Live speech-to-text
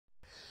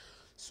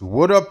So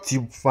what up,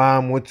 tube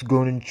fam? What's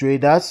going on,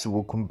 traders?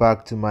 Welcome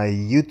back to my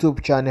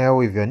YouTube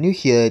channel. If you're new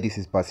here, this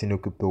is Pasino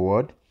Crypto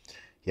World.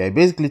 Here I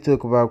basically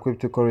talk about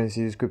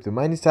cryptocurrencies, crypto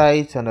mining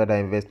sites, and other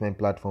investment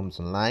platforms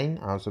online.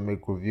 I also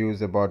make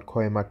reviews about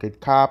coin market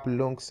cap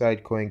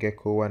alongside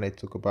CoinGecko, and I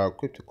talk about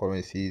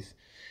cryptocurrencies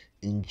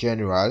in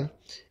general.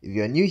 If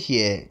you're new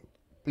here,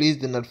 please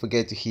do not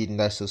forget to hit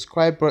that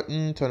subscribe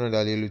button, turn on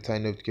that little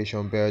tiny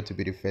notification bell to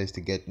be the first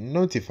to get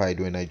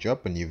notified when I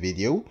drop a new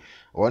video.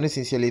 I want to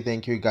sincerely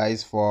thank you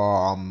guys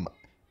for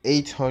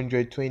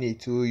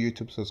 822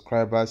 YouTube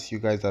subscribers. You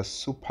guys are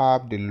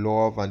superb. The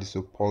love and the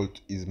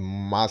support is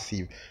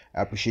massive.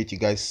 I appreciate you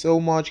guys so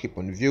much. Keep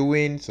on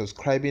viewing,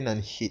 subscribing,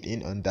 and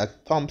hitting on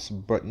that thumbs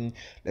button.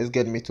 Let's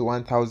get me to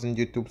 1000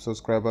 YouTube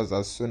subscribers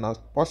as soon as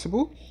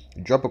possible.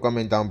 Drop a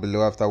comment down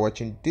below after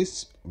watching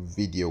this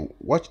video.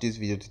 Watch this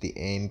video to the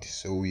end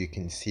so you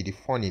can see the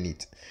fun in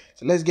it.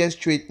 So let's get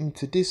straight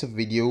into this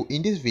video.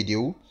 In this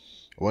video,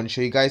 I want to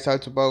show you guys how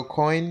to buy a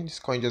coin. This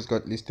coin just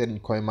got listed in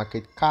coin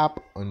market cap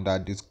under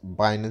this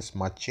Binance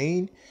Smart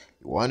Chain.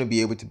 You want to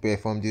be able to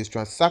perform this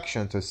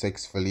transaction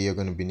successfully. You're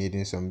going to be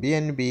needing some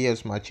BNB or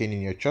Smart Chain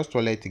in your Trust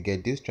wallet to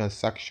get this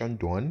transaction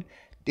done.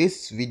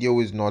 This video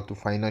is not to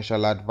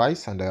financial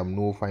advice, and I am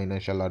no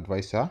financial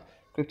advisor.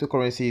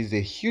 Cryptocurrency is a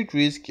huge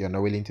risk. You're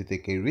not willing to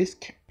take a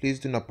risk, please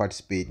do not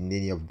participate in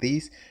any of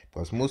these,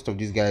 because most of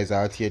these guys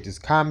are out here to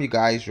scam you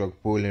guys, rug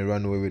pull, and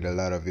run away with a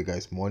lot of you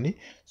guys' money.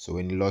 So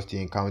any loss you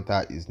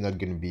encounter is not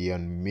going to be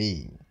on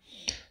me.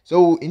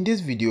 So in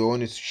this video, I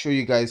want to show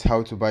you guys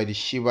how to buy the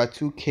Shiba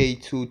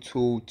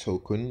 2K22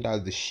 token.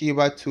 That's the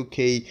Shiba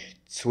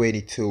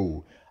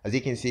 2K22. As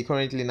you can see,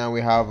 currently now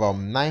we have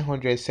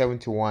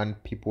 971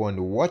 people on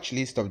the watch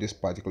list of this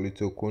particular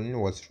token. It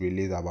was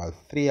released about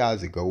 3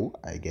 hours ago,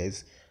 I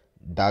guess.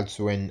 That's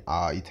when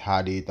it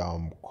had it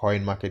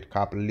coin market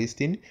cap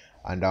listing,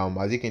 and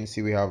as you can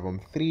see, we have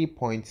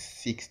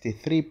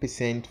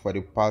 3.63% for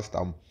the past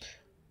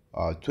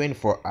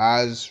 24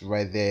 hours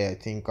right there. I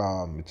think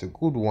it's a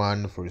good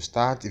one for a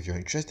start. If you're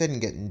interested in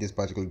getting this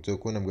particular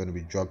token, I'm going to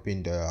be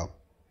dropping the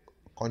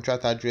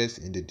contract address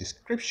in the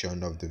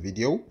description of the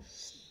video.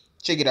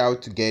 Check it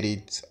out to get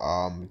it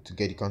to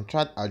get the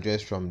contract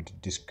address from the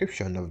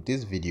description of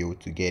this video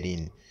to get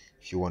in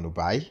if you want to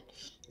buy.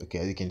 Okay,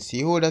 as you can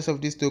see, holders of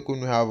this token,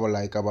 we have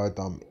like about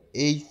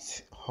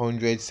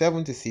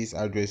 876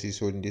 addresses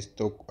holding this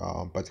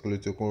particular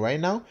token right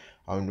now.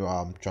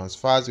 On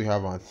transfers, we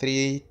have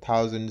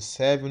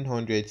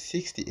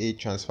 3,768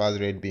 transfers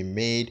already being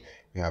made.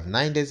 We have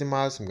 9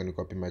 decimals. I'm going to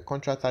copy my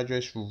contract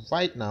address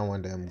right now,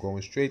 and I'm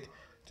going straight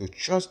to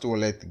Trust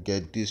Wallet to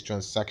get this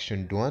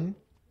transaction done.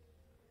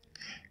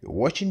 You're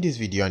watching this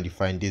video and you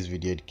find this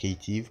video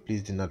educative,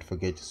 please do not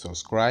forget to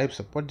subscribe.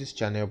 Support this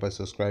channel by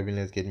subscribing.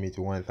 Let's get me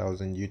to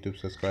 1000 YouTube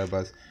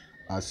subscribers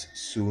as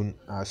soon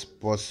as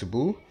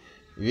possible.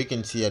 You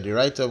can see at the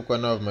right top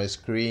corner of my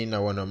screen, I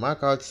want to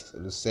mark out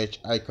the search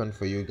icon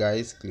for you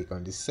guys. Click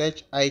on the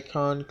search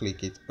icon,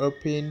 click it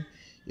open.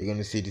 You're going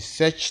to see the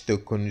search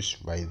tokens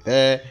right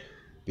there.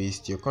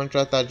 Paste your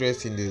contract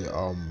address in the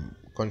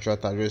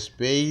contract address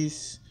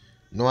space.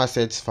 No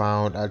assets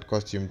found. Add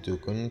costume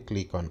token.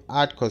 Click on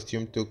add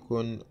costume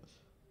token.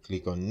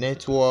 Click on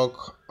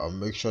network.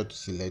 Make sure to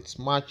select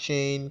smart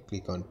chain.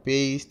 Click on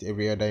paste.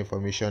 Every other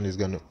information is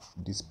going to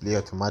display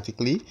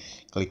automatically.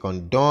 Click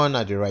on done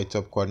at the right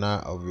top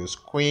corner of your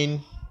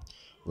screen.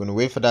 We're going to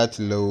wait for that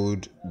to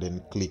load.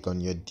 Then click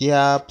on your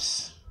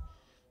dApps.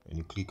 When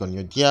you click on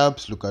your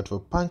dApps, look out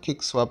for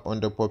PancakeSwap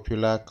under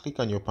popular. Click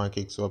on your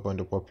PancakeSwap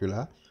under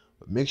popular.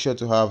 Make sure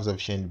to have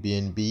sufficient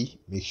BNB.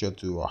 Make sure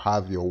to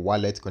have your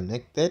wallet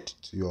connected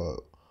to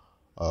your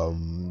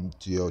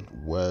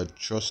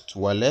Trust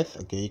wallet.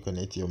 Okay,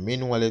 connect your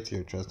main wallet to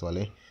your Trust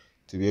wallet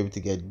to be able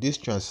to get this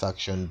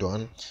transaction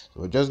done.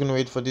 So we're just gonna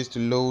wait for this to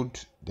load,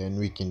 then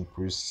we can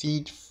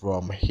proceed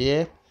from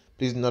here.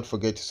 Please do not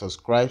forget to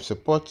subscribe.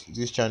 Support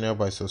this channel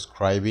by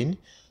subscribing.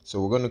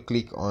 So we're gonna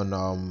click on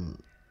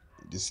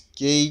this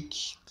cake.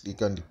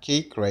 Click on the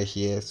cake right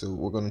here. So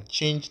we're going to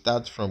change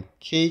that from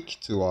cake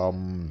to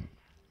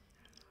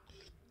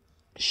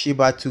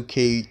Shiba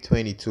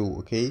 2K22.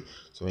 Okay,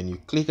 so when you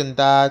click on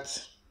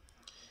that,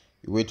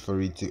 you wait for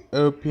it to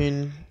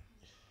open.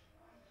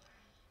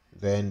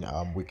 Then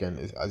we can,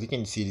 as you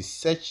can see, the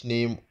search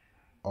name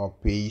or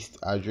paste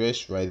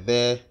address right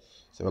there.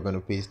 So we're going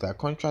to paste that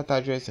contract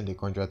address in the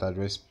contract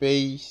address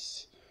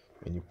space.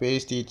 When you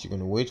paste it, you're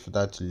going to wait for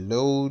that to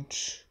load.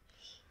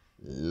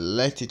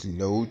 Let it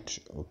load.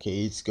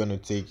 Okay, it's gonna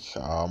take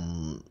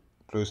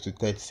close to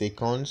 30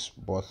 seconds,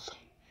 but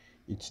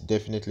it's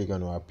definitely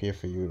gonna appear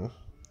for you.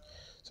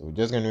 So we're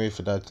just gonna wait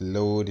for that to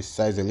load. The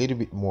size a little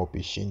bit more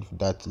patient for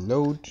that to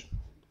load.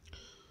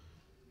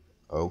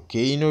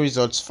 Okay, no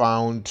results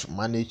found.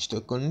 Manage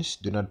tokens,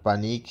 do not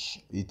panic.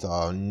 It's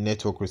a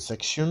network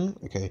resection.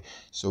 Okay,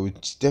 so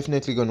it's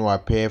definitely gonna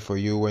appear for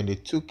you when the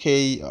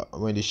 2K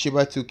when the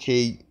Shiba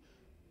 2K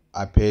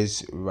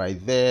appears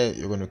right there.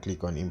 You're going to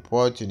click on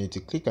import. You need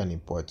to click on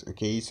import.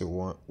 Okay,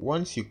 so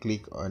once you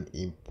click on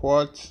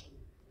import,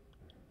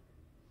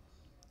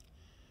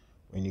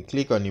 When you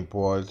click on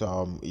import,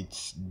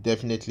 it's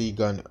definitely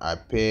gonna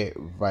appear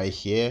right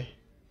here.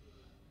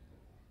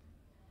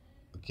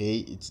 Okay,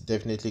 it's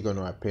definitely going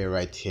to appear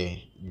right here.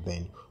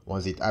 Then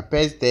once it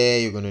appears there,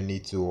 you're going to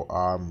need to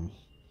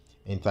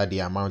enter the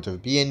amount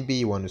of BNB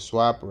you want to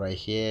swap right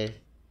here.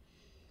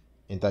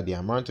 Enter the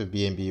amount of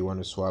BNB you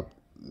want to swap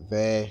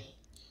there.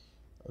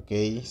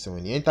 Okay, so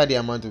when you enter the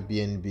amount of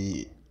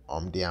BNB,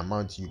 the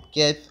amount you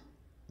get,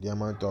 the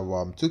amount of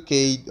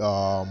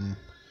 2k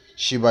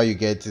shiba you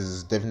get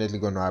is definitely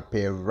going to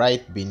appear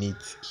right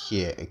beneath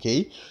here.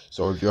 Okay,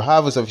 so if you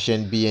have a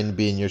sufficient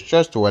BNB in your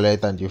trust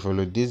wallet and you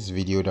follow this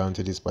video down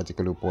to this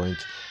particular point,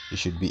 you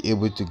should be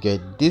able to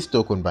get this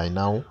token by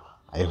now.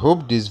 I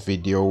hope this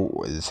video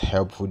was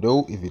helpful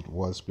though. If it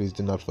was, please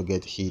do not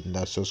forget to hit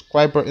that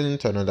subscribe button,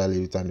 turn on that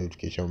little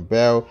notification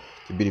bell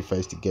to be the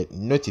first to get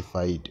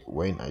notified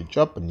when I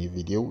drop a new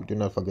video. Do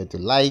not forget to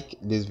like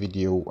this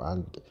video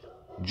and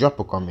drop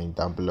a comment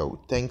down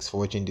below. Thanks for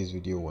watching this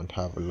video and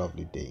have a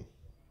lovely day.